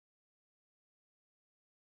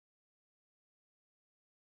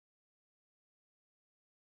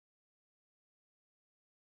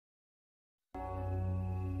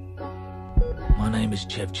name is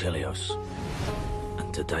Chelios,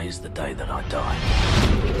 and today is the day that I die.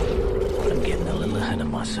 I'm getting a little ahead of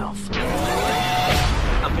myself.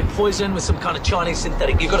 I've been poisoned with some kind of Chinese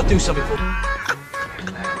synthetic. You've got to do something for me.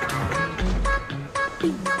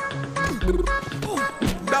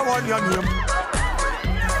 That one your name.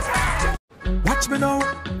 Watch me now,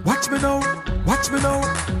 watch me now, watch me now,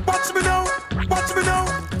 watch me now, watch me now.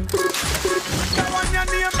 That one your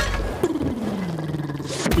name.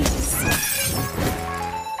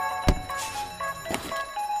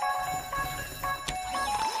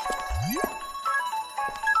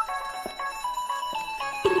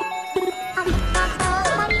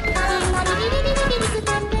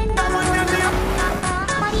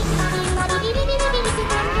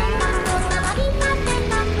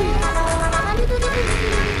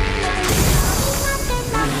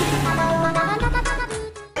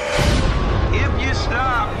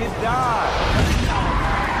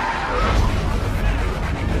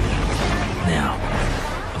 Now,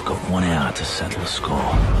 I've got 1 hour to settle the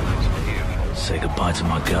score. Say goodbye to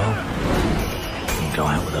my girl, and go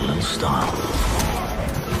out with a little style.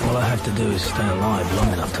 All I have to do is stay alive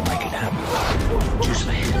long enough to make it happen. Juice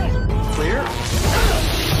me. Clear?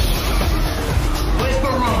 Where's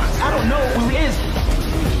Baron? I don't know who he is.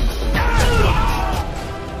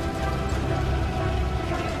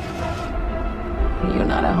 You're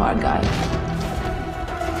not a hard guy.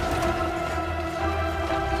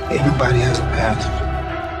 Everybody has a past.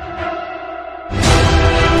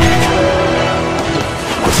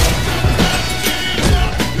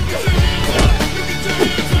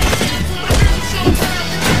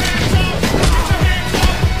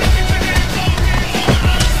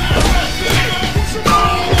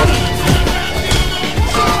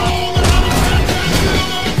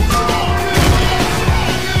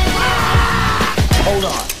 Hold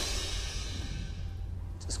on.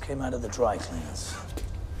 Just came out of the dry cleaners.